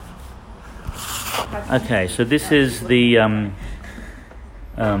Okay, so this is the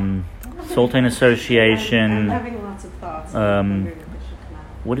Sultan Association. I'm having lots of thoughts.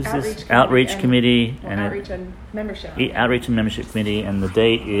 What is this? Outreach Committee and Outreach and Membership. Outreach and Membership Committee, and the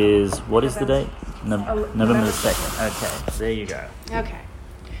date is, what is the date? November the 2nd. Okay, there you go. Okay.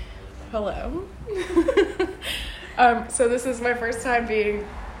 Hello. So this is my first time being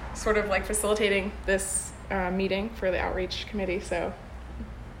sort of like facilitating this meeting for the Outreach Committee, so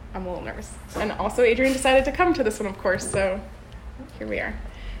I'm a little nervous. And also Adrian decided to come to this one, of course, so here we are.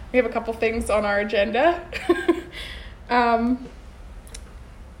 We have a couple things on our agenda. Can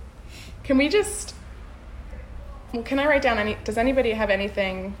I write down does anybody have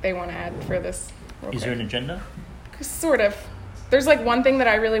anything they want to add for this? Is there an agenda? Sort of. There's like one thing that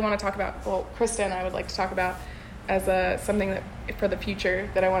I really want to talk about. Well, Krista and I would like to talk about as something that for the future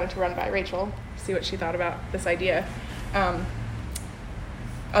that I wanted to run by Rachel, see what she thought about this idea.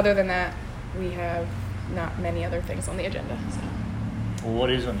 Other than that, we have not many other things on the agenda. So. Well, what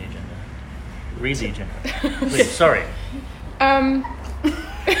is on the agenda? Read the agenda. Please, sorry.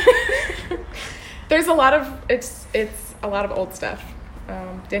 There's a lot of it's a lot of old stuff.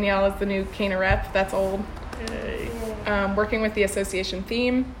 Danielle is the new Cana rep. That's old. Yay. Working with the association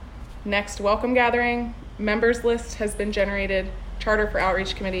theme. Next welcome gathering. Members list has been generated. Charter for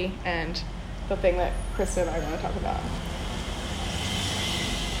Outreach Committee, and the thing that Krista and I want to talk about.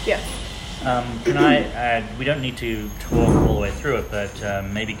 Yes. Can I add, we don't need to talk all the way through it, but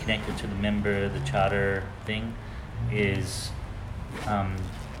maybe connected to the charter thing is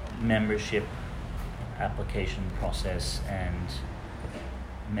membership application process and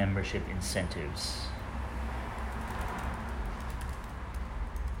membership incentives.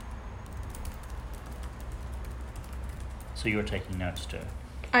 So you're taking notes too?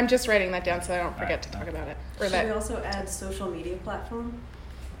 I'm just writing that down so I don't forget to talk about it. Should we also add social media platform?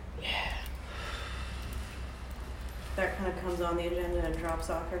 Yeah. That kind of comes on the agenda and drops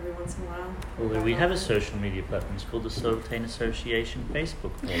off every once in a while. Well, we have a social media platform. It's called the Sultan Association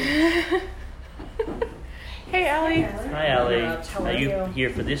Facebook page. Hey, Allie. Hi, Allie. Are you here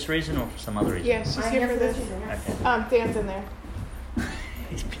for this reason or for some other reason? Yeah, she's here for this. Okay. Dan's in there.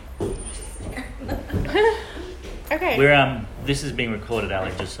 Okay. We're this is being recorded,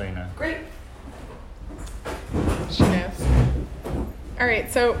 Allie, just so you know. Great. She knows. All right,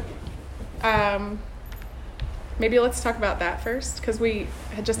 so maybe let's talk about that first, because we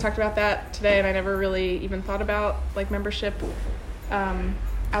had just talked about that today, and I never really even thought about like membership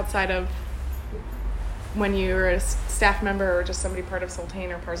outside of when you're a staff member or just somebody part of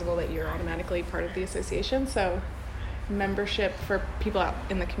Sultan or Parzival that you're automatically part of the association. So membership for people out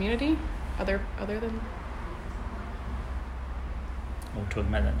in the community, other than. We're talking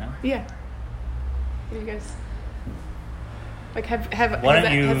about that now. Yeah. What do you guys like? Why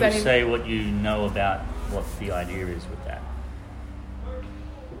don't you say what you know about what the idea is with that?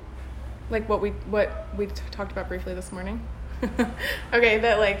 Like what we talked about briefly this morning. Okay,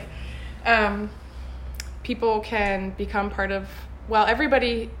 that like people can become part of. Well,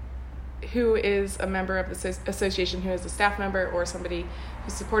 everybody who is a member of the association, who is a staff member or somebody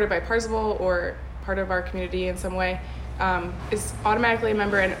who's supported by Parzival or part of our community in some way, is automatically a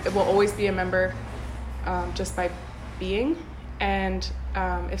member and will always be a member just by being. And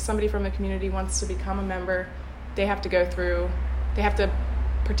if somebody from the community wants to become a member, they have to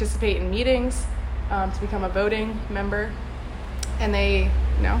participate in meetings to become a voting member. And they,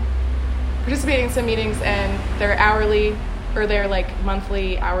 participate in some meetings, and their hourly or their like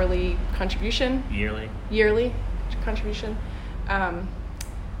monthly, hourly contribution. Yearly contribution.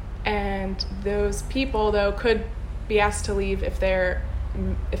 And those people, though, could be asked to leave if they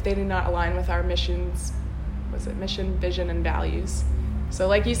do not align with our mission, vision, and values. So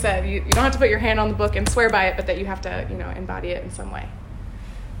like you said, you don't have to put your hand on the book and swear by it, but that you have to, embody it in some way.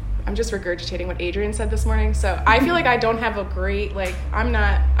 I'm just regurgitating what Adrian said this morning. So I feel like I don't have a great,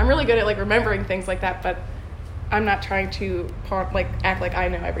 I'm really good at remembering things like that, but I'm not trying to act like I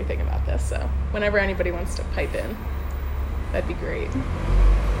know everything about this. So whenever anybody wants to pipe in, that'd be great.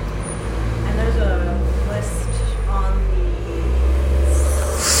 And there's a list on the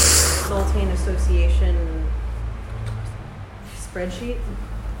Sultan Association spreadsheet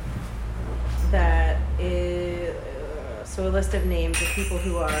that is so a list of names of people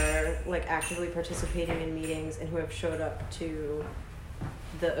who are actively participating in meetings and who have showed up to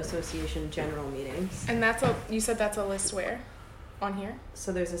the association general meetings. And you said that's a list where? On here?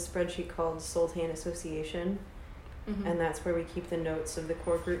 So there's a spreadsheet called Sultan Association. Mm-hmm. And that's where we keep the notes of the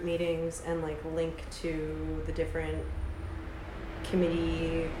core group meetings and link to the different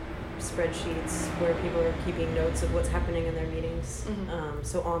committee spreadsheets where people are keeping notes of what's happening in their meetings. Mhm.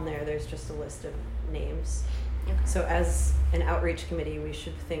 So on there's just a list of names. Okay. So as an outreach committee, we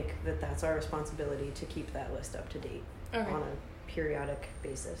should think that that's our responsibility to keep that list up to date Okay. on a periodic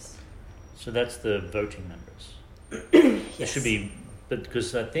basis. So that's the voting members. It should be, but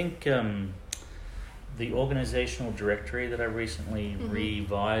because I think the organizational directory that I recently Mhm.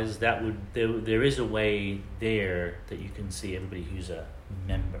 revised, that would there is a way there that you can see everybody who's a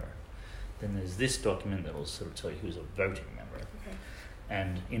member. Then there's this document that will sort of tell you who's a voting member. Okay.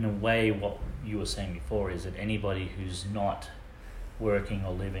 And in a way, what you were saying before is that anybody who's not working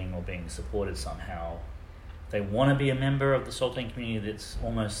or living or being supported somehow, they want to be a member of the Saltine community, that's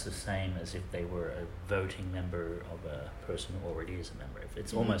almost the same as if they were a voting member of a person who already is a member.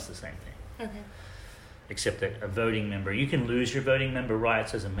 It's Mhm. almost the same thing. Okay. Except that a voting member, you can lose your voting member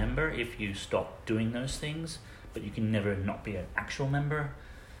rights as a member if you stop doing those things, but you can never not be an actual member.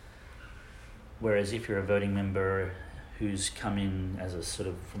 Whereas if you're a voting member who's come in as a sort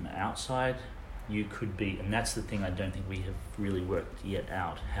of from outside, you could be, and that's the thing I don't think we have really worked yet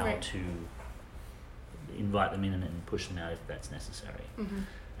out, how Right. to invite them in and push them out if that's necessary. Mhm.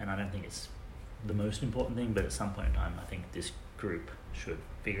 And I don't think it's the most important thing, but at some point in time, I think this group should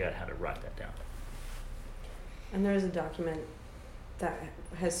figure out how to write that down. And there's a document that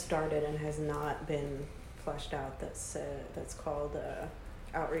has started and has not been fleshed out that's called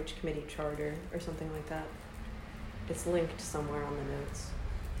Outreach Committee Charter or something like that. It's linked somewhere on the notes.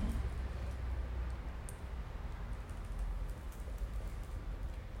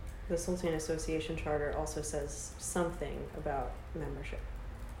 The Saltine Association Charter also says something about membership.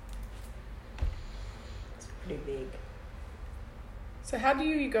 It's pretty vague. So how do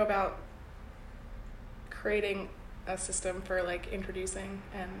you go about creating a system for like introducing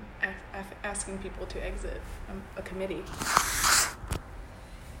and asking people to exit a committee?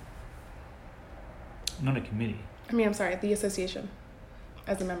 Not a committee. I mean, I'm sorry, the association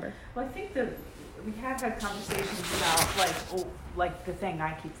as a member. Well, I think that we have had conversations about like the thing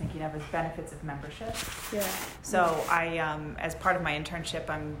I keep thinking of is benefits of membership. Yeah. So I, as part of my internship,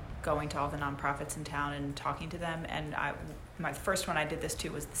 I'm going to all the nonprofits in town and talking to them. And my first one I did this to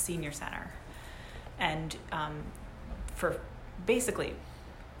was the senior center, and for basically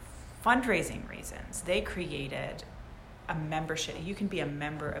fundraising reasons, they created a membership. You can be a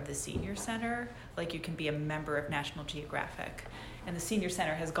member of the senior center, like you can be a member of National Geographic. And the senior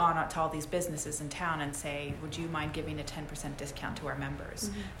center has gone out to all these businesses in town and say, would you mind giving a 10% discount to our members?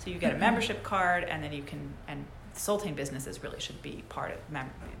 Mhm. So you get a membership card, and then you can, and Saltine businesses really should be part of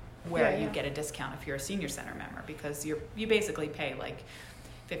where you Yeah. get a discount if you're a senior center member, because you basically pay like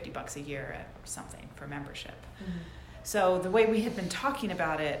 $50 a year at something for membership. Mm-hmm. So the way we had been talking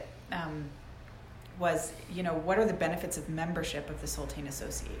about it was, what are the benefits of membership of the Saltine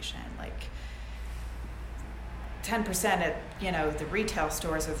Association? Like 10% at, the retail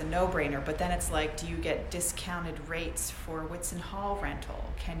stores are the no-brainer, but then it's like, do you get discounted rates for Whitson Hall rental?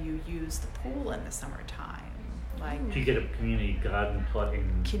 Can you use the pool in the summertime? Like, Do you get a community garden plot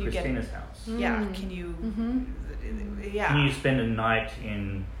in Can you get- Christina's house? yeah, Mm. can you, Mhm. yeah. Can you spend a night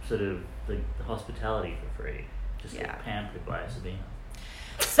in sort of the hospitality for free? Just Yeah. get pampered by Sabina.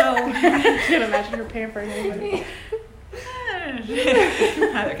 So, I can't imagine her pampering anybody.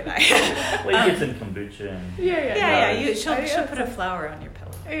 neither can I. Well, you get some kombucha and Yeah. Yeah, No, she'll put a flower on your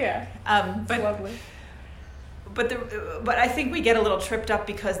pillow. Yeah. It's But lovely. but I think we get a little tripped up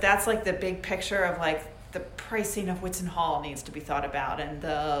because that's like the big picture of like the pricing of Whitson Hall needs to be thought about, and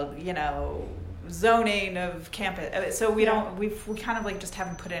the zoning of campus. So we kind of like just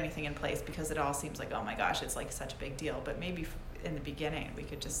haven't put anything in place because it all seems like, oh my gosh, it's like such a big deal. But maybe in the beginning we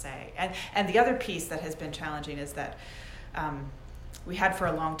could just say, and the other piece that has been challenging is that we had for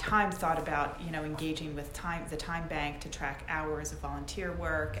a long time thought about engaging with the time bank to track hours of volunteer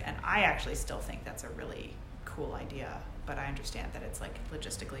work, and I actually still think that's a really cool idea, but I understand that it's like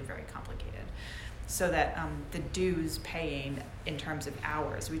logistically very complicated. So that the dues paying in terms of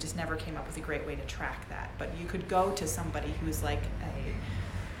hours, we just never came up with a great way to track that. But you could go to somebody who's like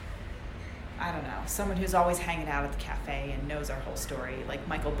someone who's always hanging out at the cafe and knows our whole story. Like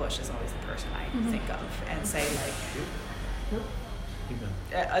Michael Bush is always the person I think of, and say like,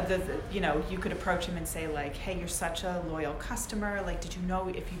 you could approach him and say like, hey, you're such a loyal customer. Like, did you know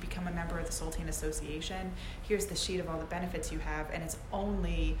if you become a member of the Saltine Association, here's the sheet of all the benefits you have, and it's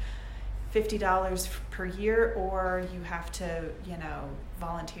only $50 per year, or you have to,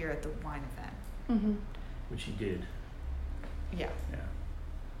 volunteer at the wine event. Mm-hmm. which he did. Yeah. Yeah.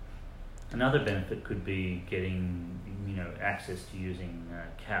 Another benefit could be getting, access to using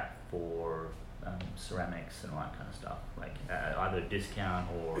CAP for ceramics and all that kind of stuff, like either discount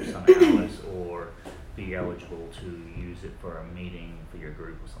or some hours, or be eligible to use it for a meeting for your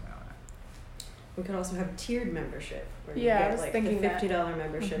group or something like that. We could also have tiered membership, where you Yeah, I get was like thinking the that. $50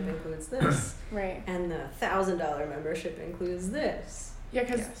 membership Mhm. includes this, Right. and the $1,000 membership includes this. Yeah,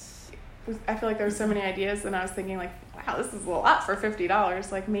 because Yes. I feel like there were so many ideas, and I was thinking like, wow, this is a lot for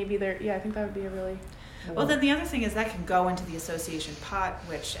 $50. Like maybe I think that would be a really Well, then the other thing is that can go into the association pot,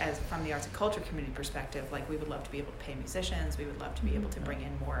 which, as from the arts and culture community perspective, like we would love to be able to pay musicians, we would love to be able to bring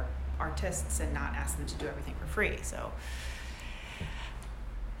in more artists and not ask them to do everything for free. So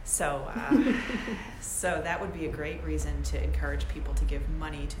that would be a great reason to encourage people to give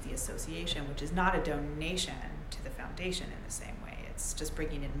money to the association, which is not a donation to the foundation in the same way. It's just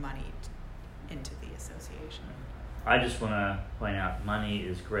bringing in money into the association. I just want to point out, money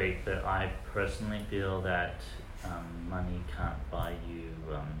is great, but I personally feel that money can't buy you.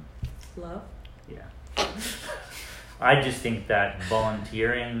 Love? Yeah. I just think that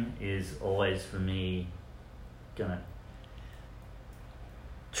volunteering is always, for me, gonna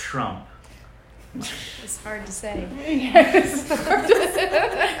trump. It's hard to say.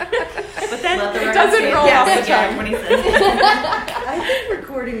 But then Let the it record doesn't say roll yes off the again tongue. when he says. I think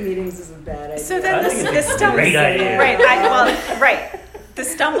recording meetings is a bad idea. So then I think it's a great idea. Right. The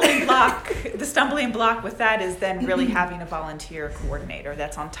stumbling block with that is then really having a volunteer coordinator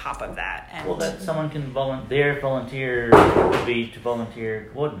that's on top of that. And Well, that someone can volunteer would be to volunteer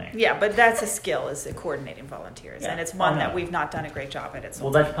coordinate. yeah, but that's a skill, is coordinating volunteers, and Yeah. it's one Oh, no. that we've not done a great job at.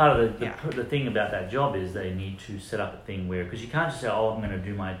 Well, that's part of the Yeah. the thing about that job is they need to set up a thing where, because you can't just say, oh, I'm going to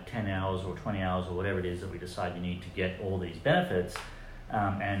do my 10 hours or 20 hours or whatever it is that we decide you need to get all these benefits,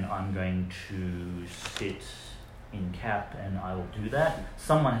 and I'm going to sit in CAP and I will do that.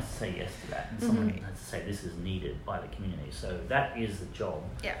 Someone has to say yes to that, and someone has to say this is needed by the community. So that is the job,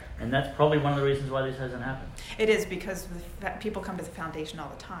 Yeah, and that's probably one of the reasons why this hasn't happened. it is, because people come to the foundation all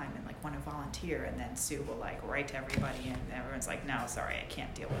the time and like want to volunteer, and then Sue will like write to everybody, and everyone's like, no, sorry, I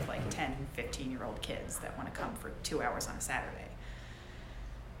can't deal with like 10, 15-year-old kids that want to come for 2 hours on a Saturday.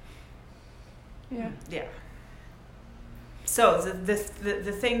 yeah. Yeah. So the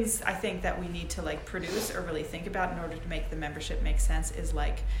things I think that we need to like produce or really think about in order to make the membership make sense is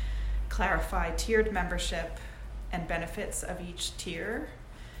like clarify tiered membership and benefits of each tier,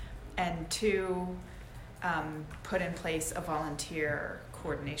 and two, put in place a volunteer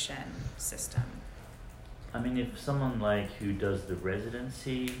coordination system. I mean, if someone like who does the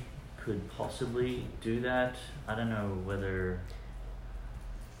residency could possibly do that, I don't know whether.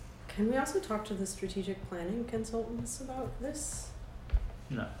 Can we also talk to the strategic planning consultants about this?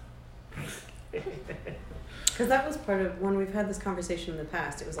 No. Because that was part of, when we've had this conversation in the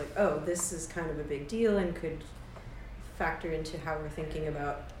past, it was like, oh, this is kind of a big deal and could factor into how we're thinking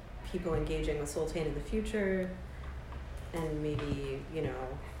about people engaging with Soltane in the future, and maybe, you know,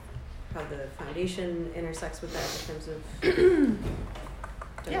 how the foundation intersects with that in terms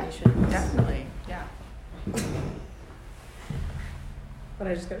of donations. Definitely, yeah. But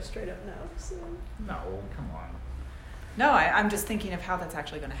I just got a straight up no, so. No, come on. No, I'm just thinking of how that's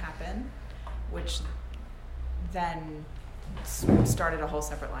actually going to happen, which then started a whole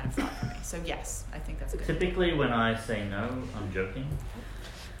separate line of thought for me. So yes, I think that's a good idea. Typically, when I say no, I'm joking.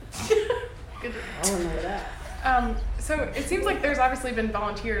 Good. I'll remember that. So it seems like there's obviously been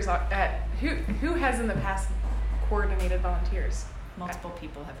volunteers at who has in the past coordinated volunteers. Multiple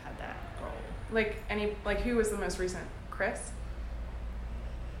people have had that role. Who was the most recent? Chris?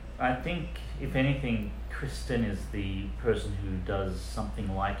 I think, if anything, Kristen is the person who does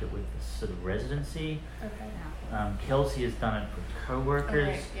something like it with this sort of residency. Okay. Yeah. Kelsey has done it for co-workers.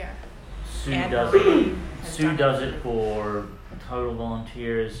 Okay, yeah. Sue Anne does Marie it. has Sue done does it. it for total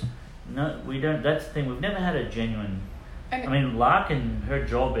volunteers. No, we don't. That's the thing. We've never had a genuine. And I mean, Larkin, her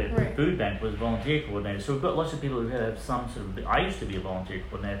job at Right. Food Bank was volunteer coordinator. So we've got lots of people who have some sort of. I used to be a volunteer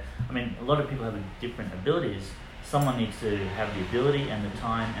coordinator. I mean, a lot of people have different abilities. Someone needs to have the ability and the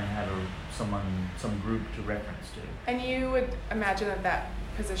time and have some group to reference to. and you would imagine that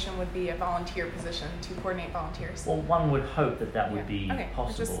position would be a volunteer position to coordinate volunteers. Well, one would hope that would Yeah. be Okay, I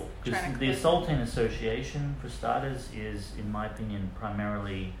was just possible. trying Because to the clarify. Soltane Association, for starters, is, in my opinion,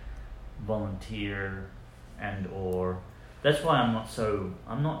 primarily volunteer and or. That's why I'm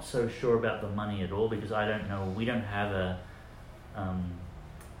not so sure about the money at all, because I don't know. We don't have a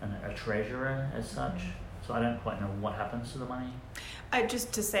treasurer as such, so I don't quite know what happens to the money.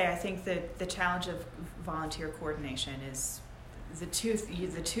 Just to say, I think that the challenge of volunteer coordination is the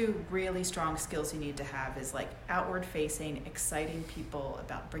two really strong skills you need to have is like outward facing, exciting people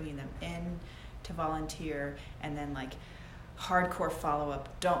about bringing them in to volunteer, and then like hardcore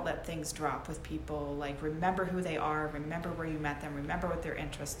follow-up. Don't let things drop with people. Like, remember who they are, remember where you met them, remember what their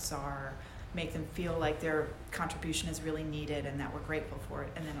interests are, make them feel like their contribution is really needed and that we're grateful for it.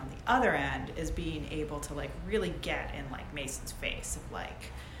 And then on the other end is being able to like really get in like Mason's face of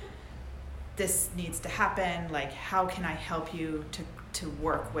like, this needs to happen, like how can I help you to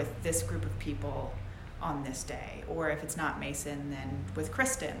work with this group of people on this day? Or if it's not Mason, then with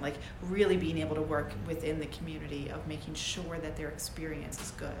Kristen, like really being able to work within the community of making sure that their experience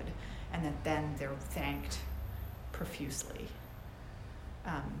is good and that then they're thanked profusely.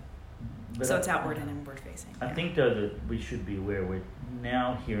 So it's outward and inward facing. I think though that we should be aware we're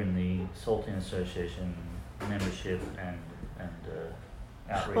now here in the Saltine Association membership and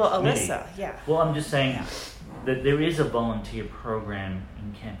outreach committee. Alyssa, yeah. Well, I'm just saying that there is a volunteer program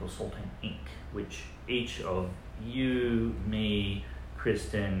in Campbell Saltine Inc., which each of you, me,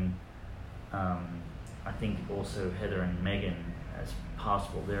 Kristen, I think also Heather and Megan as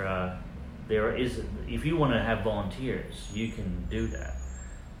possible. There is if you want to have volunteers, you can do that.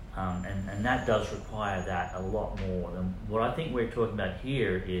 And that does require that a lot more than what I think we're talking about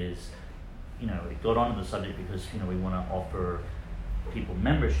here is, it got onto the subject because, we want to offer people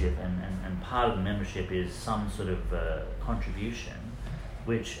membership and part of the membership is some sort of contribution,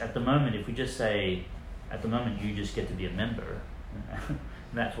 which at the moment, if we just say, at the moment you just get to be a member, and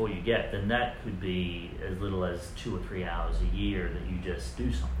that's all you get, then that could be as little as 2 or 3 hours a year that you just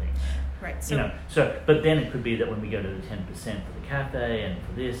do something. Right. So, but then it could be that when we go to the 10% for the cafe and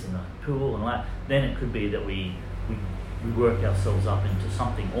for this and the pool and that, then it could be that we work ourselves up into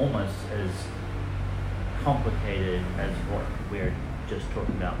something almost as complicated as what we're just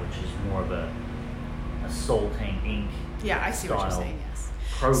talking about, which is more of a Saltine Inc. Yeah, I see what you're saying. Yes.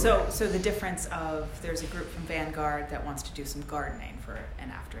 Program. So the difference of there's a group from Vanguard that wants to do some gardening for an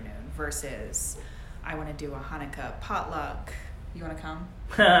afternoon versus I want to do a Hanukkah potluck. You want to come?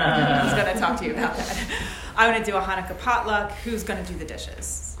 I was going to talk to you about that. I want to do a Hanukkah potluck. Who's going to do the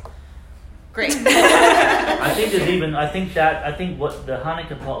dishes? Great. I think what the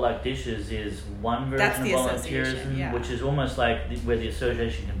Hanukkah potluck dishes is one version of volunteerism, which is almost like where the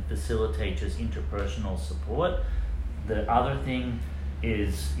association can facilitate just interpersonal support. The other thing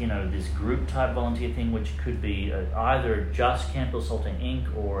is, this group type volunteer thing, which could be either just Campbell Saltine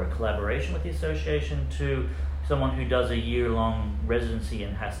Inc. or a collaboration with the association to someone who does a year-long residency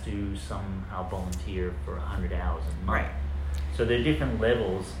and has to somehow volunteer for 100 hours a month. Right. So there are different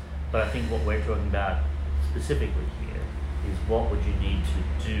levels, but I think what we're talking about specifically here is what would you need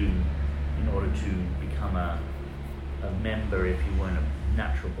to do in order to become a member if you weren't a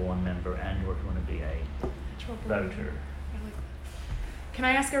natural-born member and or if you want to be a voter. Can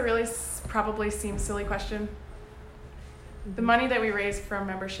I ask a really probably seems silly question? The money that we raise from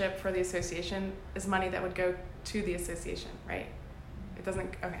membership for the association is money that would go to the association, right? It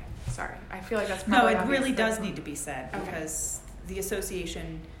doesn't. Okay, sorry. I feel like that's probably no. It really does need to be said because the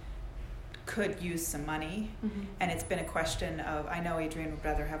association could use some money, and it's been a question of. I know Adrienne would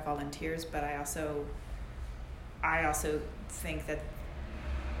rather have volunteers, but I also think that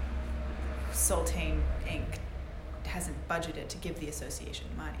Saltine Inc. hasn't budgeted to give the association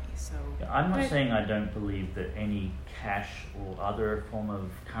money, so I'm not saying I don't believe that any cash or other form of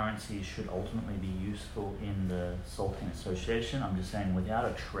currency should ultimately be useful in the Saltine Association. I'm just saying without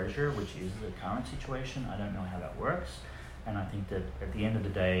a treasurer, which is the current situation, I don't know how that works. And I think that at the end of the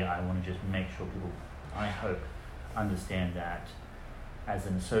day, I want to just make sure people, I hope, understand that as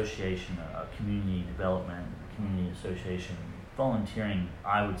an association, a community development, community association, volunteering,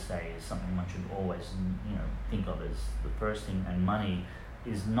 I would say, is something one should always, think of as the first thing. And money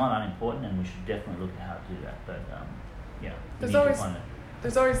is not unimportant, and we should definitely look at how to do that. But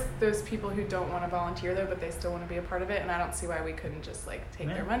there's always those people who don't want to volunteer though, but they still want to be a part of it. And I don't see why we couldn't just take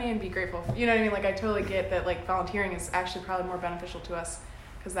their money and be grateful. You know what I mean? Like I totally get that. Like volunteering is actually probably more beneficial to us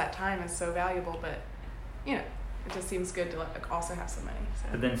because that time is so valuable. But it just seems good to also have some money. So.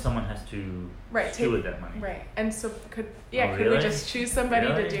 But then someone has to steward that money. Right. And so could we just choose somebody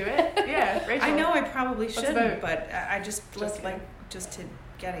to do it? Yeah, Rachel. I know I probably shouldn't, but I just to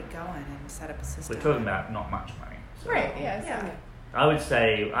get it going and set up a system. We're talking about not much money. So right, yeah. I would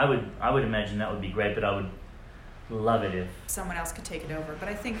say, I would imagine that would be great, but I would love it if someone else could take it over. But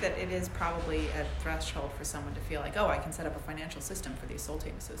I think that it is probably a threshold for someone to feel like, I can set up a financial system for the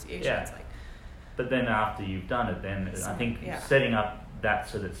Saltine Association. Yeah. It's like, but then after you've done it, then I think setting up that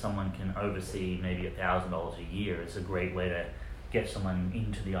so that someone can oversee maybe $1,000 a year is a great way to get someone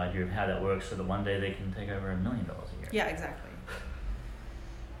into the idea of how that works so that one day they can take over $1 million a year. Yeah, exactly.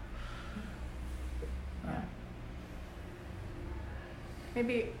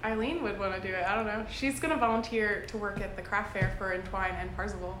 Maybe Eileen would want to do it. I don't know. She's going to volunteer to work at the craft fair for Entwine and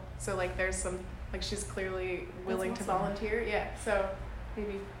Parzival. So, like, there's some, like, she's clearly willing to volunteer. Yeah. So,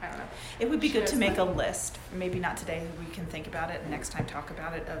 maybe, I don't know. It would be good to make a list, maybe not today, we can think about it, and next time talk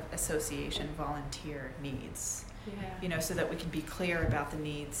about it, of association volunteer needs. Yeah. You know, so that we can be clear about the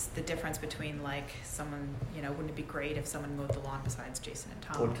needs, the difference between, like, someone, you know, wouldn't it be great if someone mowed the lawn besides Jason and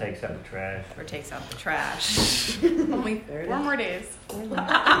Tom? Or takes out the trash. Or takes out the trash. Only 4 more days. 5 more days.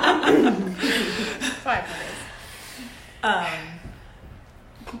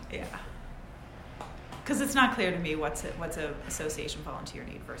 Yeah. Because it's not clear to me what's a association volunteer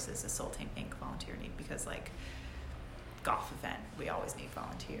need versus a Sultan Inc. volunteer need, because, like, golf event, we always need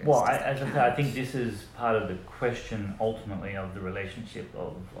volunteers. Well, I think this is part of the question ultimately of the relationship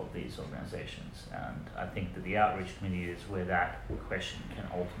of these organizations, and I think that the outreach committee is where that question can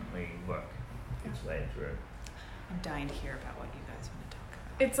ultimately work its way through. I'm dying to hear about what you guys want to talk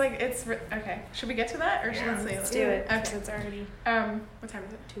about. It's like, okay. Should we get to that, or should we say Let's do it. Okay. It's already What time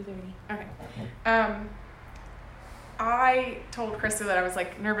is it? 2:30. Okay. I told Krista that I was,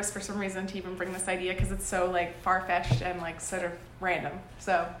 like, nervous for some reason to even bring this idea because it's so, like, far-fetched and, like, sort of random.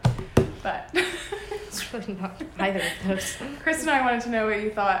 So, but It's really not either of those. Krista and I wanted to know what you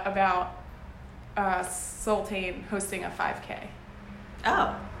thought about Sultan hosting a 5K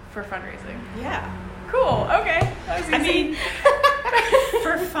Oh, for fundraising. yeah. Cool. Okay. That was I easy. mean,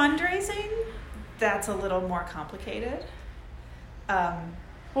 for fundraising, that's a little more complicated.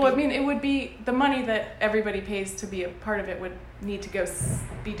 Well, I mean, it would be the money that everybody pays to be a part of it would need to go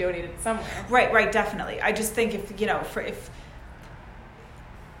be donated somewhere. Right, definitely. I just think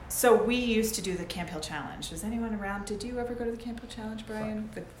so we used to do the Camp Hill Challenge. Was anyone around? Did you ever go to the Camp Hill Challenge, Brian?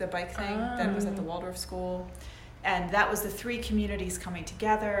 The bike thing that was at the Waldorf School. And that was the 3 communities coming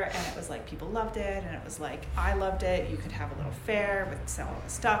together, and it was like people loved it, and it was like I loved it. You could have a little fair with sell all the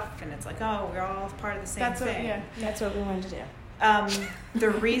stuff, and it's like, oh, we're all part of the same thing. That's what we wanted to do. The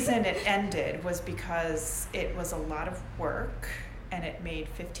reason it ended was because it was a lot of work, and it made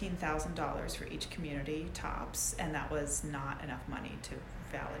 $15,000 for each community tops, and that was not enough money to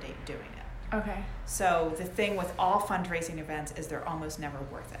validate doing it. Okay. So the thing with all fundraising events is they're almost never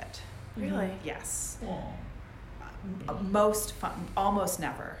worth it. Really? Yes. Well, Almost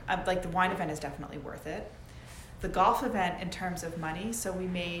never. Like the wine event is definitely worth it. The golf event, in terms of money, so we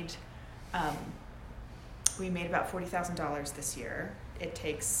made about $40,000 this year. It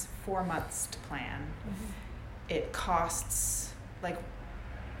takes 4 months to plan. Mm-hmm. It costs like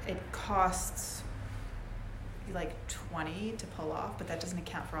 20 to pull off, but that doesn't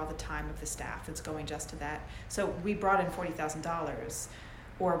account for all the time of the staff that's going just to that. So we brought in $40,000,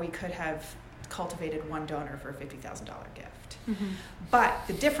 or we could have cultivated one donor for a $50,000 gift. Mm-hmm. But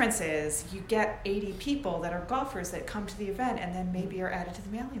the difference is you get 80 people that are golfers that come to the event and then maybe are added to the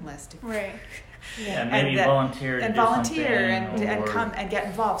mailing list. Right. yeah, maybe volunteer to and do volunteer something, and or- come and get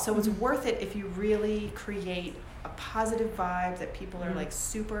involved. So it's worth it if you really create a positive vibe that people are like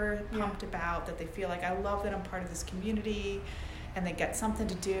super pumped about, that they feel like, I love that I'm part of this community, and they get something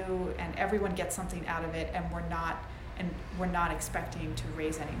to do, and everyone gets something out of it, and we're not expecting to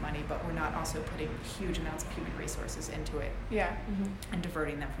raise any money, but we're not also putting huge amounts of human resources into it Yeah. and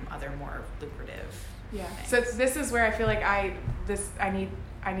diverting them from other more lucrative Yeah. things. So this is where I feel like I need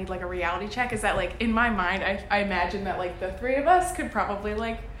like a reality check. Is that, like, in my mind, I imagine that, like, the 3 of us could probably,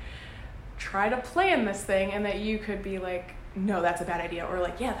 like, try to plan this thing, and that you could be like, no, that's a bad idea, or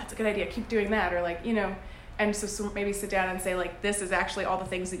like, yeah, that's a good idea, keep doing that, or like, you know, and so maybe sit down and say, like, this is actually all the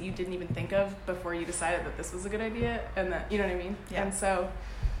things that you didn't even think of before you decided that this was a good idea, and that, you know what I mean? Yeah. And so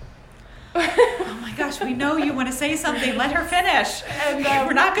Oh my gosh, we know you want to say something. Let her finish. And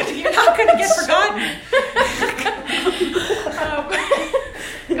You're not going to get forgotten.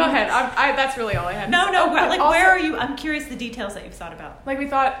 Go ahead. That's really all I had. No, but like, also, where are you? I'm curious the details that you've thought about. Like, we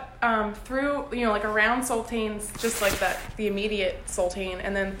thought through, you know, like around Sultan's, just like that, the immediate Sultan,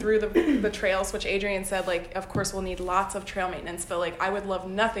 and then through the trails, which Adrian said, like, of course we'll need lots of trail maintenance, but like I would love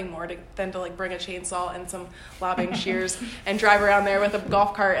nothing more than to like bring a chainsaw and some lobbing shears and drive around there with a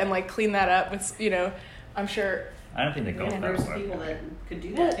golf cart and like clean that up with, you know, I'm sure. I don't think the golf And cart there's work. people that could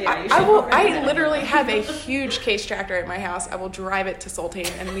do that. I literally have a huge case tractor at my house. I will drive it to Sultan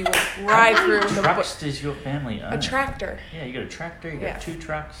and we will ride through the Trucks does your family own? a tractor. Yeah, you got a tractor, you got Yeah. 2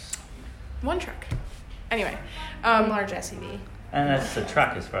 trucks. 1 truck. Anyway. Large SUV. And that's a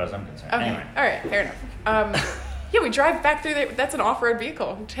truck as far as I'm concerned. Okay. Anyway. All right. Fair enough. Yeah, we drive back through there. That's an off-road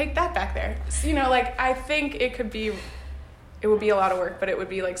vehicle. Take that back there. So, you know, like, I think it would be a lot of work, but it would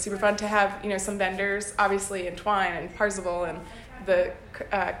be like super fun to have, you know, some vendors, obviously Entwine and Parzival, and the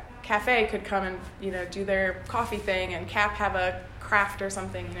cafe could come and, you know, do their coffee thing, and Cap have a craft or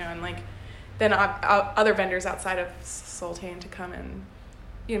something, and like then other vendors outside of Soltane to come and,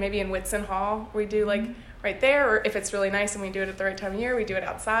 maybe in Whitson Hall we do like right there, or if it's really nice and we do it at the right time of year, we do it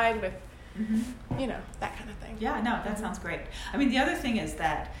outside with, that kind of thing. Yeah, no, that sounds great. I mean, the other thing is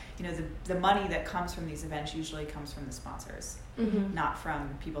that, the money that comes from these events usually comes from the sponsors, not from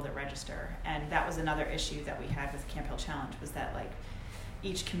people that register. And that was another issue that we had with Camp Hill Challenge, was that like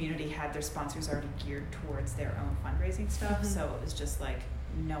each community had their sponsors already geared towards their own fundraising stuff. So it was just like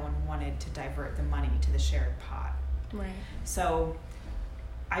no one wanted to divert the money to the shared pot. Right. So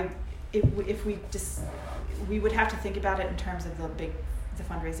if we would have to think about it in terms of the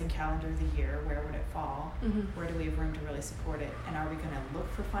fundraising calendar of the year. Where would it fall? Where do we have room to really support it? And are we going to look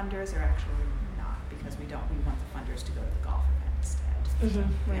for funders, or actually not? Because we want the funders to go to the golf event instead.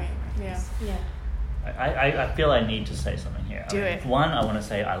 Right. Yeah. I feel I need to say something here. Do it. One, I want to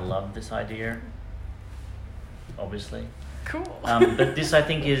say I love this idea, obviously. Cool. But this, I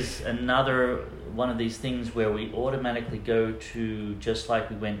think, is another one of these things where we automatically go to, just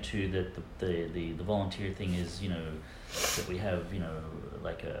like we went to the volunteer thing is, that we have,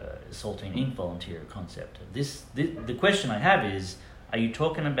 like a Soltane Inc. volunteer concept. The question I have is, are you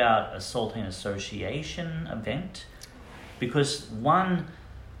talking about a Soltane Association event? Because one,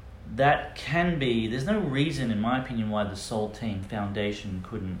 that can be, there's no reason, in my opinion, why the Soltane Foundation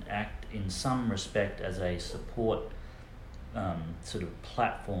couldn't act in some respect as a support sort of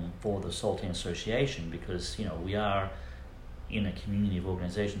platform for the Soltane Association, because we are in a community of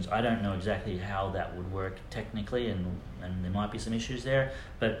organizations. I don't know exactly how that would work technically, and there might be some issues there,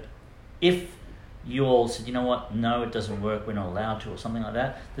 but if you all said, you know what, no, it doesn't work, we're not allowed to, or something like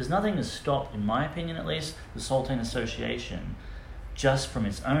that, there's nothing to stop, in my opinion at least, the Soltane Association just from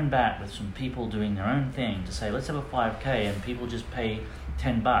its own bat, with some people doing their own thing, to say, let's have a 5K, and people just pay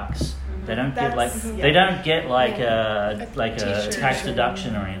 $10. They don't get like they don't get like a tax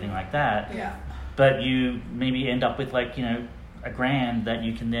deduction or anything like that. Yeah. But you maybe end up with like $1,000 that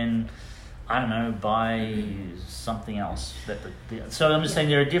you can then, I don't know, buy something else. So I'm just saying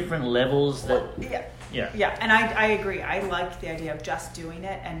there are different levels that. Yeah, and I agree. I like the idea of just doing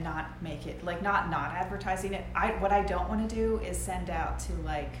it and not make it like not advertising it. What I don't want to do is send out to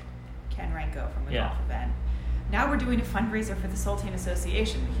like Ken Ranko from the golf event. Now we're doing a fundraiser for the Soltane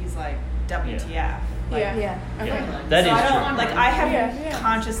Association. He's like, WTF? Like, Okay. That so is true. I have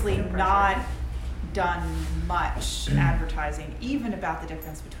consciously not done much advertising, even about the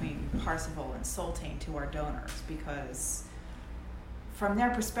difference between Parsifal and Soltane to our donors, because from their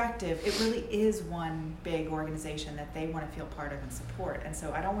perspective, it really is one big organization that they want to feel part of and support. And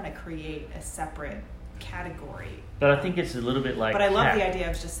so I don't want to create a separate category. But I think it's a little bit like. But I love the idea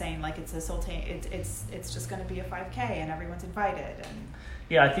of just saying like it's a Soltane. It's just going to be a 5K and everyone's invited. And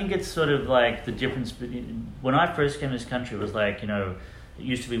yeah, I think it's sort of like the difference between when I first came to this country. It was like it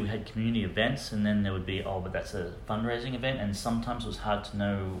used to be we had community events, and then there would be but that's a fundraising event, and sometimes it was hard to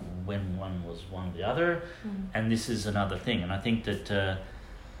know when one was one or the other. And this is another thing, and I think that.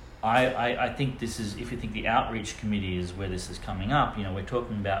 I think this is, if you think the outreach committee is where this is coming up, we're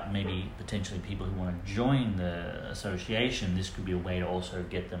talking about maybe potentially people who want to join the association. This could be a way to also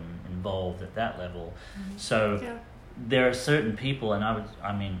get them involved at that level. So there are certain people, and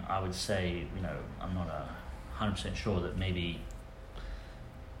I would say, I'm not 100% sure that maybe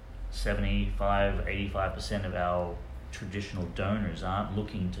 85% of our traditional donors aren't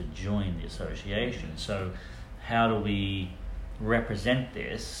looking to join the association. So how do we represent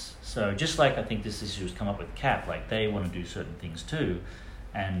this? So just like I think this issue has come up with CAP, like they want to do certain things too,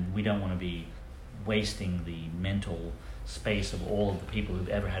 and we don't want to be wasting the mental space of all of the people who've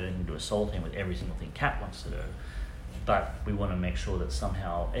ever had anything to do with Soltane with every single thing CAP wants to do. But we want to make sure that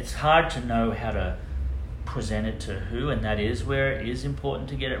somehow, it's hard to know how to present it to who, and that is where it is important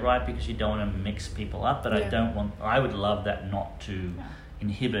to get it right, because you don't want to mix people up, but I would love that not to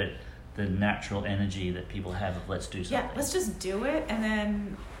inhibit the natural energy that people have of let's do something. Yeah, let's just do it, and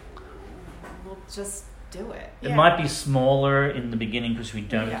then we'll just do it. It might be smaller in the beginning because we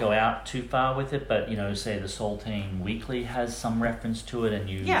don't go out too far with it, but say the Soltane Weekly has some reference to it, and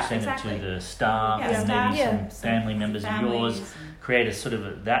you send it to the staff and maybe some family members of yours, create a sort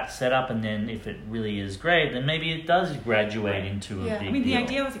of that setup, and then if it really is great, then maybe it does graduate into a big deal. The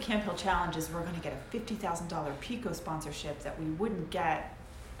idea with the Camp Hill Challenge is we're going to get a $50,000 Pico sponsorship that we wouldn't get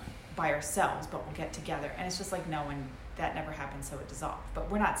by ourselves, but we'll get together, and it's just like that never happened, so it dissolved.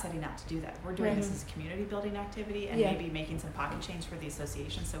 But we're not setting out to do that. We're doing this as a community building activity, and maybe making some pocket change for the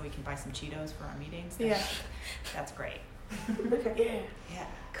association so we can buy some Cheetos for our meetings. That's great. Yeah.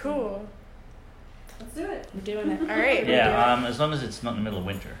 Cool. Let's do it. We're doing it. All right. As long as it's not in the middle of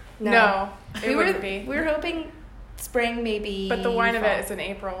winter. No, it wouldn't be. We were hoping spring, maybe. But the wine fall. event is in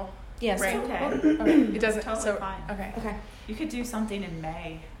April. Yes. Right. Okay. Okay. It doesn't. Totally so fine. okay. Okay. You could do something in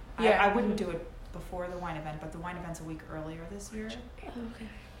May. Yeah. I wouldn't do it before the wine event, but the wine event's a week earlier this year. Okay.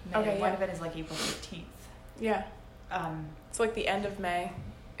 May. Okay, The wine yeah. event is like April 15th. Yeah. Um, So like the end of May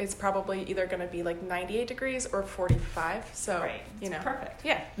is probably either going to be like 98 degrees or 45. So right. you know. Perfect.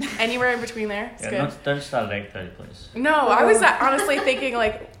 Yeah. Anywhere in between there. It's Yeah, good. don't start at 8:30, please. No, I was honestly thinking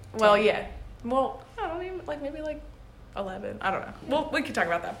like, well, yeah. Well, I don't even like maybe like 11. I don't know. Well, we could talk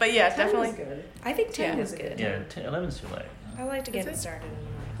about that. But yeah, definitely. Good. I think 10 Yeah. is good. Yeah, 11's too late. I like to get Is it it? started.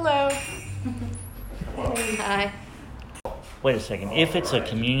 Hello. Hi. Wait a second. If it's a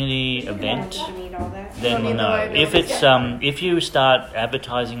community event, Do you need all that? Don't then need the no. liability. If it's if you start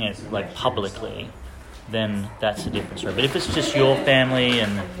advertising it like publicly, then that's a different story. But if it's just your family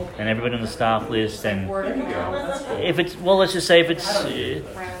and everybody on the staff list, and if it's let's just say if it's as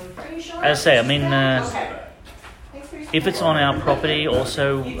I say, I mean. If it's on our property,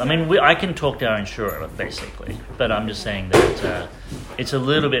 also, I mean, I can talk to our insurer basically, but I'm just saying that it's a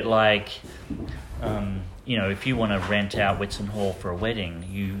little bit like, if you want to rent out Whitson Hall for a wedding,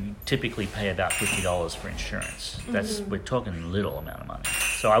 you typically pay about $50 for insurance. That's we're talking a little amount of money,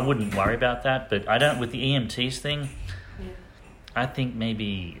 so I wouldn't worry about that. But I don't with the EMTs thing. I think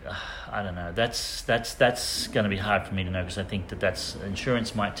maybe I don't know. That's going to be hard for me to know because I think that's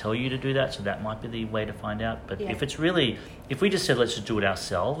insurance might tell you to do that, so that might be the way to find out. But Yeah. if we just said let's just do it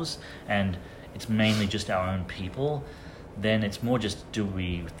ourselves and it's mainly just our own people, then it's more just do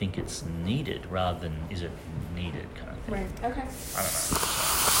we think it's needed rather than is it needed kind of thing. Right. Okay. I don't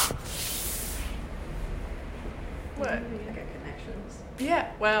know. What? I got connections.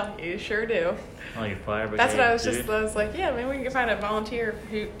 Yeah. Well, you sure do. Oh, your fire brigade. That's what I was dude. I was like, yeah, maybe we can find a volunteer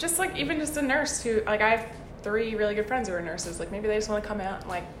who just like even just a nurse who like I have 3 really good friends who are nurses. Like maybe they just want to come out and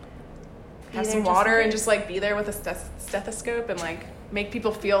like have there some just water in and case. just like be there with a stethoscope and like make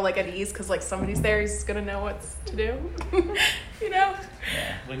people feel like at ease because like somebody's there who's gonna know what's to do. you know,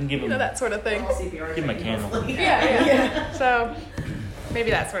 Yeah, we can give you them know that sort of thing. give them a candle. Yeah. So maybe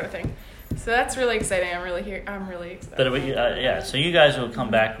that sort of thing. So that's really exciting. I'm really excited. But yeah, so you guys will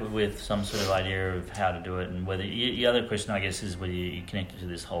come back with some sort of idea of how to do it, and whether the other question I guess is whether you connect it to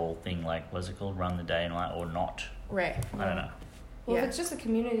this whole thing, like what's it called, run the day and night or not. Right. I don't know. Well, Yeah. if it's just a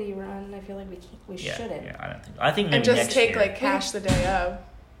community run, I feel like we Yeah, shouldn't. yeah, I don't think. I think maybe And just next take year. like cash the day of.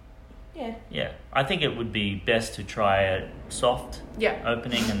 Yeah. Yeah, I think it would be best to try a soft Yeah.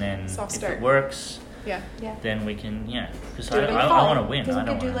 opening, and then Soft if start. it works, Yeah. Yeah. then we can because Do it in the I fall. want to win. Because I we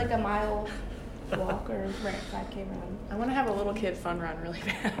don't could do wanna, like a mile walk or Right. 5K run. I want to have a little kid fun run really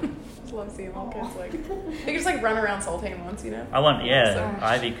bad. Just love seeing little kids like they can just like run around Sultane once, you know. I want So-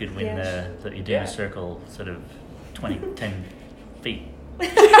 Ivy could win Yeah. the you do Yeah. a circle sort of 10 feet.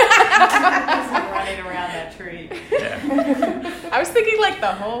 running around that tree. Yeah. I was thinking like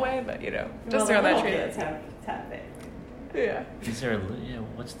the whole way, but you know, just throw that tree. Kids have it. Yeah. Is there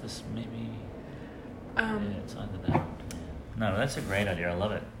what's this maybe? Yeah, it's either that. Or, no, that's a great idea. I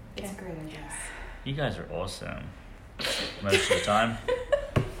love it. It's a great idea. You guys are awesome. Most of the time.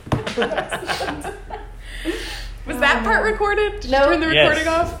 Was that part recorded? Did No. you turn the Yes. recording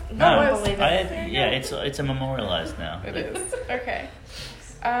off? No, Oh, it was. believe it. it's a memorialized now. It is. Okay.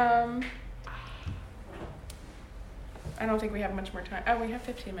 I don't think we have much more time. Oh, we have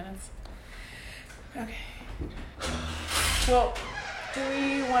 15 minutes. Okay. Well, do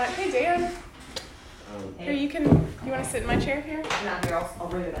we want to? Hey, Dan. Here, you want to sit in my chair here? Not here, I'll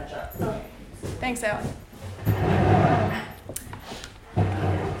bring the bench up. Thanks, Al.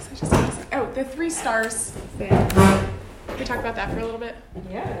 The 3 stars thing. Can we talk about that for a little bit?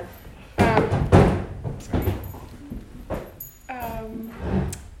 Yeah.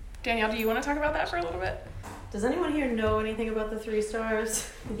 Danielle, do you want to talk about that for a little bit? Does anyone here know anything about the 3 stars?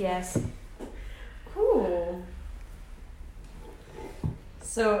 Yes. Cool.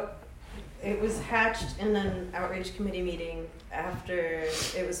 So it was hatched in an outreach committee meeting after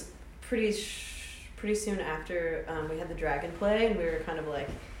it was pretty soon after we had the dragon play, and we were kind of like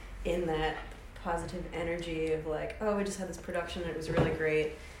in that positive energy of like, oh, we just had this production and it was really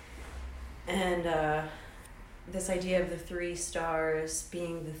great. And this idea of the 3 stars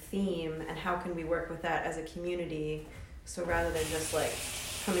being the theme and how can we work with that as a community. So rather than just like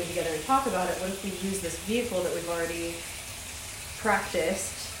coming together and talk about it, what if we use this vehicle that we've already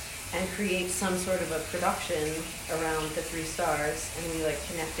practiced and create some sort of a production around the 3 stars, and we like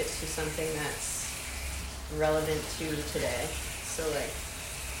connect it to something that's relevant to today. So like,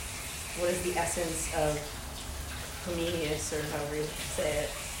 what is the essence of Comenius, or however you say it,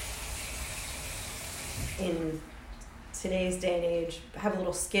 in today's day and age? Have a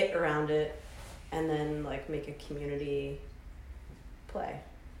little skit around it, and then like make a community play.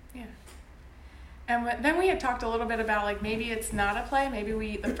 Yeah. And then we had talked a little bit about like maybe it's not a play.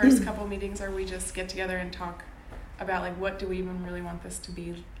 Maybe the first couple meetings are we just get together and talk about like what do we even really want this to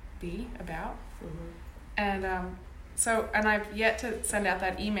be about. And and I've yet to send out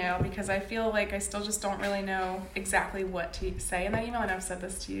that email because I feel like I still just don't really know exactly what to say in that email. And I've said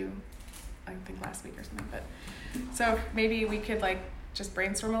this to you, I think last week or something. But so maybe we could like just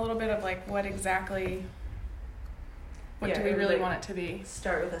brainstorm a little bit of like what do we really want it to be?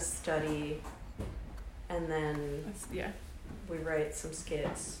 Start with a study, and then we write some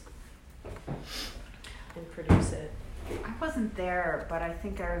skits and produce it. I wasn't there, but I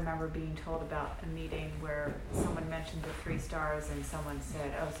think I remember being told about a meeting where someone mentioned the 3 stars and someone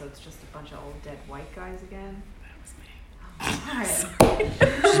said, "Oh, so it's just a bunch of old dead white guys again?" That was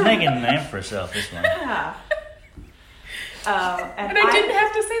me. She's making a name for herself, this one. Yeah. And I didn't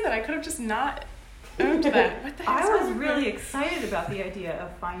have to say that. I could have just not owned that. What the heck? I was really excited about the idea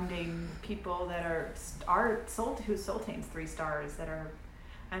of finding people that are whose soul tame's 3 stars that are,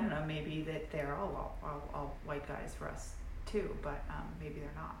 I don't know, maybe that they're all white guys for us too, but maybe they're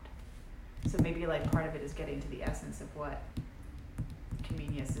not. So maybe like part of it is getting to the essence of what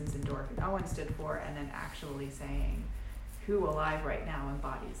Comenia, Zinzendorf, and Owen stood for, and then actually saying who alive right now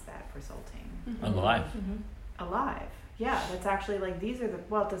embodies that for soul tame. Alive. Alive. Yeah, that's actually like these are the,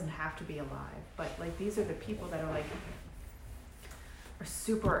 well, it doesn't have to be alive, but like these are the people that are like are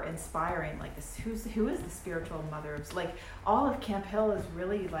super inspiring. Like this, who is the spiritual mother of, like, all of Camp Hill is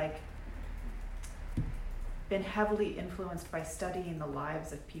really like been heavily influenced by studying the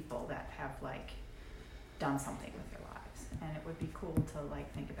lives of people that have like done something with their lives, and it would be cool to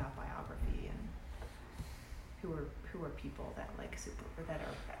like think about biography and who are people that like that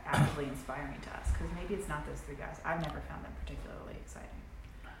are actively inspiring to us, because maybe it's not those 3 guys. I've never found them particularly exciting.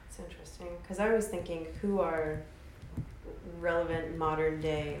 It's interesting because I was thinking who are relevant modern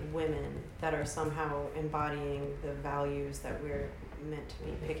day women that are somehow embodying the values that we're meant to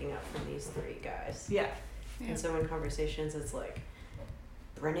be picking up from these 3 guys. Yeah. And so in conversations it's like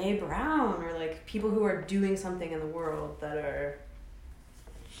Brene Brown, or like people who are doing something in the world that are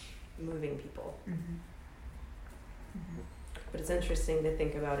moving people. But it's interesting to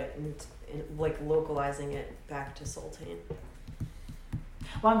think about it and like localizing it back to Sultan.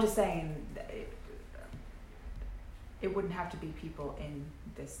 Well, I'm just saying that it wouldn't have to be people in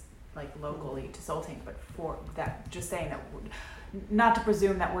this like locally to Sultan, but for that, just saying that, not to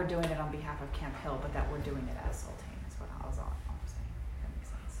presume that we're doing it on behalf of Camp Hill, but that we're doing it as Sultan is what I was all saying. That makes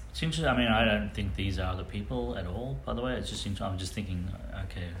sense. It's interesting. I mean, I don't think these are the people at all, by the way. It's just I'm just thinking,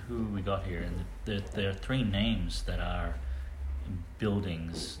 okay, who we got here? And there are 3 names that are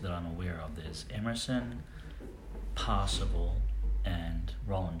buildings that I'm aware of. There's Emerson, Parsifal, and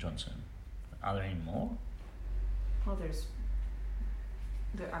Roland Johnson. Are there any more? Well,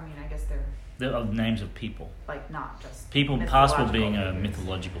 I mean, I guess they're There are names of people. like not just People, Parsifal being a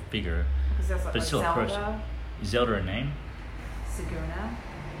mythological figure, because there's but like still a Zelda, person. Is Zelda a name? Siguna,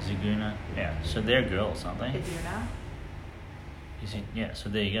 Zaguna? Yeah, so they're girls, aren't they? Iduna. Yeah, so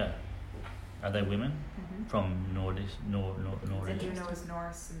there you go. Are they women? Mm-hmm. From Nordic? Iduna was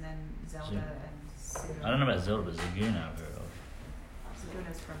Norse, and then Zelda and Siguna. I don't know about Zelda, but Zaguna I've heard of.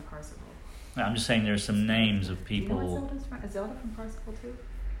 Zaguna's from Parsifal. No, I'm just saying there are some names of Do you know what people. Zelda's from? Is Zelda from Parsifal too?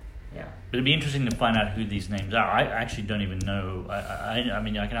 Yeah, but it'd be interesting to find out who these names are. I actually don't even know. I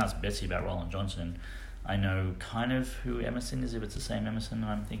mean, I can ask Betsy about Roland Johnson. I know kind of who Emerson is, if it's the same Emerson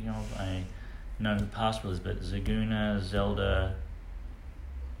I'm thinking of. I know who Parsifal is, but Zaguna, Zelda,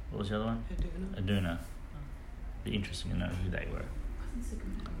 what was the other one? Iduna. Be interesting to know who they were. Wasn't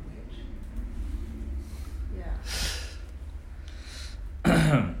Siguna a witch?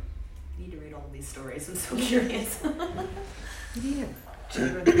 Yeah. Need to read all these stories. I'm so curious. You need a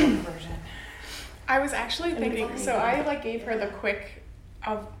children's book version. I was actually thinking, so I like gave her the quick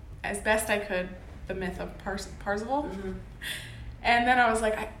of, as best I could, the myth of Parsifal. And then I was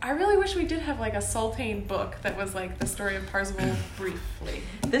like, I really wish we did have like a Sultan book that was like the story of Parsifal briefly.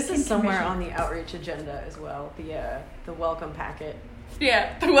 This is somewhere on the outreach agenda as well. The welcome packet.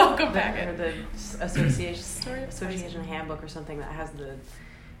 Yeah, the welcome Or packet. the association handbook or something that has the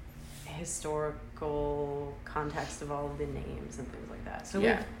historical context of all of the names and things like that. So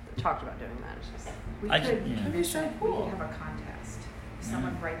Yeah. we've talked about doing that. It's just We I could ju- yeah. That'd be so we cool. could have a contest.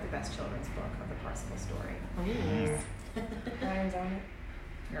 Someone write the best children's book of the Parsifal story. Ryan's on it.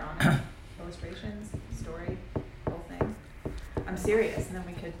 You're on it. Illustrations, story, whole thing. I'm serious, and then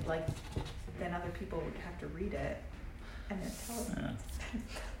we could then other people would have to read it, And then tell us.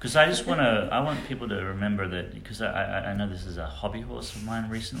 Because I want people to remember that, because I know this is a hobby horse of mine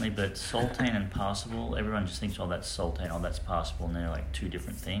recently, but Saltane and Parsable, everyone just thinks, oh, that's Saltane, oh, that's Parsable, and they're like two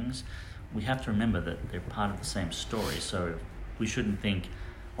different things. We have to remember that they're part of the same story, so we shouldn't think,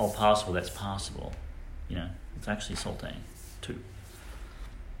 oh, Parsable, that's Parsable. You know, it's actually Saltane too.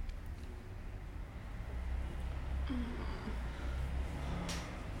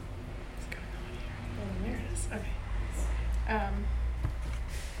 There it is. Okay.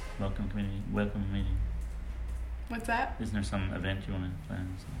 Welcome meeting. What's that? Isn't there some event you want to plan?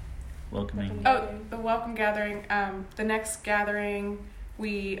 Welcoming. Oh, the welcome gathering. The next gathering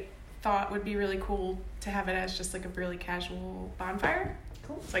we thought would be really cool to have it as just like a really casual bonfire.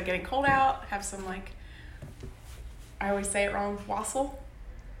 Cool. It's like getting cold out, have some like, I always say it wrong, wassail,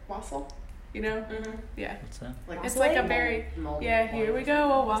 you know? Mm-hmm. Yeah. What's that? Like It's like a very, Mold. yeah, here we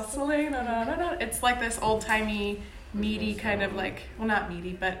go, a wassailing, no, no, no, no. It's like this old-timey, meaty kind of like, well, not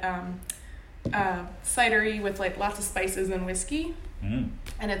meaty, but cidery with like lots of spices and whiskey. And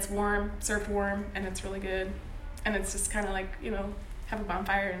it's warm, served warm, and it's really good. And it's just kind of like, you know, have a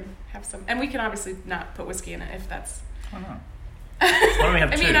bonfire and have some, and we can obviously not put whiskey in it if that's. Oh no. Why don't we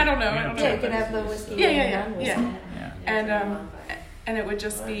have I two? mean, I don't know. We I have don't two. Yeah, you can have the whiskey Yeah, and yeah, yeah, non-whiskey. yeah. Yeah. And it would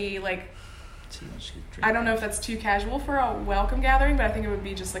just be like, See what she could drink. I don't know if that's too casual for a welcome gathering, but I think it would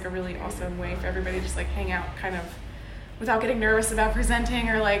be just like a really awesome way for everybody to just like hang out kind of without getting nervous about presenting,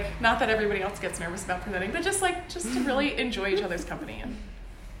 or like, not that everybody else gets nervous about presenting, but just to really enjoy each other's company. And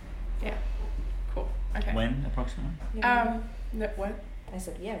yeah, cool. Okay. When approximately? What? I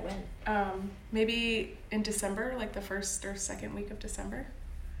said, yeah, when? Maybe in December, like the first or second week of December.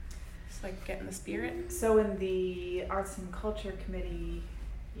 Just like get in the spirit. So in the Arts and Culture Committee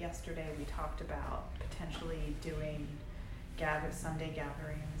yesterday, we talked about potentially doing Sunday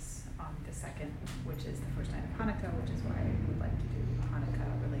gatherings on the 2nd, which is the first night of Hanukkah, which is why I would like to do a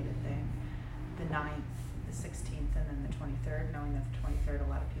Hanukkah-related thing. The 9th, the 16th, and then the 23rd, knowing that the 23rd, a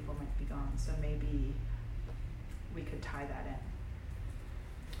lot of people might be gone. So maybe we could tie that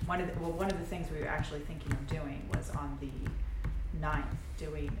in. One of the things we were actually thinking of doing was on the 9th,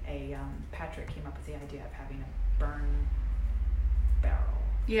 doing a, Patrick came up with the idea of having a burn barrel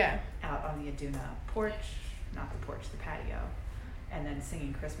Yeah. out on the Aduna porch, not the porch, the patio, and then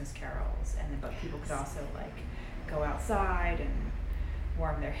singing Christmas carols, and then but people could also like go outside and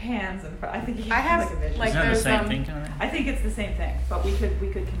warm their hands, and I think you I have, like a vision. like, Isn't that the there's, same thing kind of thing? I think it's the same thing, but we could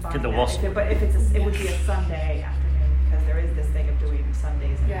combine Get the that. wassail. But if it would be a Sunday afternoon, because there is this thing of doing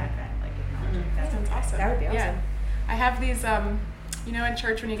Sundays in Yeah. that event, like acknowledging That sounds awesome. That would be awesome. Yeah. I have these, you know, in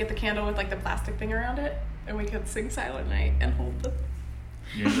church when you get the candle with like the plastic thing around it, and we could sing Silent Night and hold the.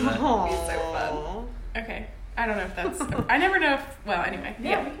 You into that? It's so fun. Okay. I don't know if that's. I never know if. Well, anyway.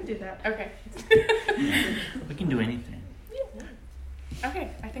 Yeah, we can do that. Okay. We can do anything.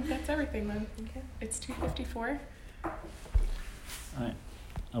 Okay. I think that's everything then. Okay. It's 2:54. All right.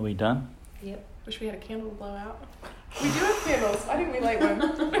 Are we done? Yep. Wish we had a candle to blow out. We do have candles. Why didn't we light one?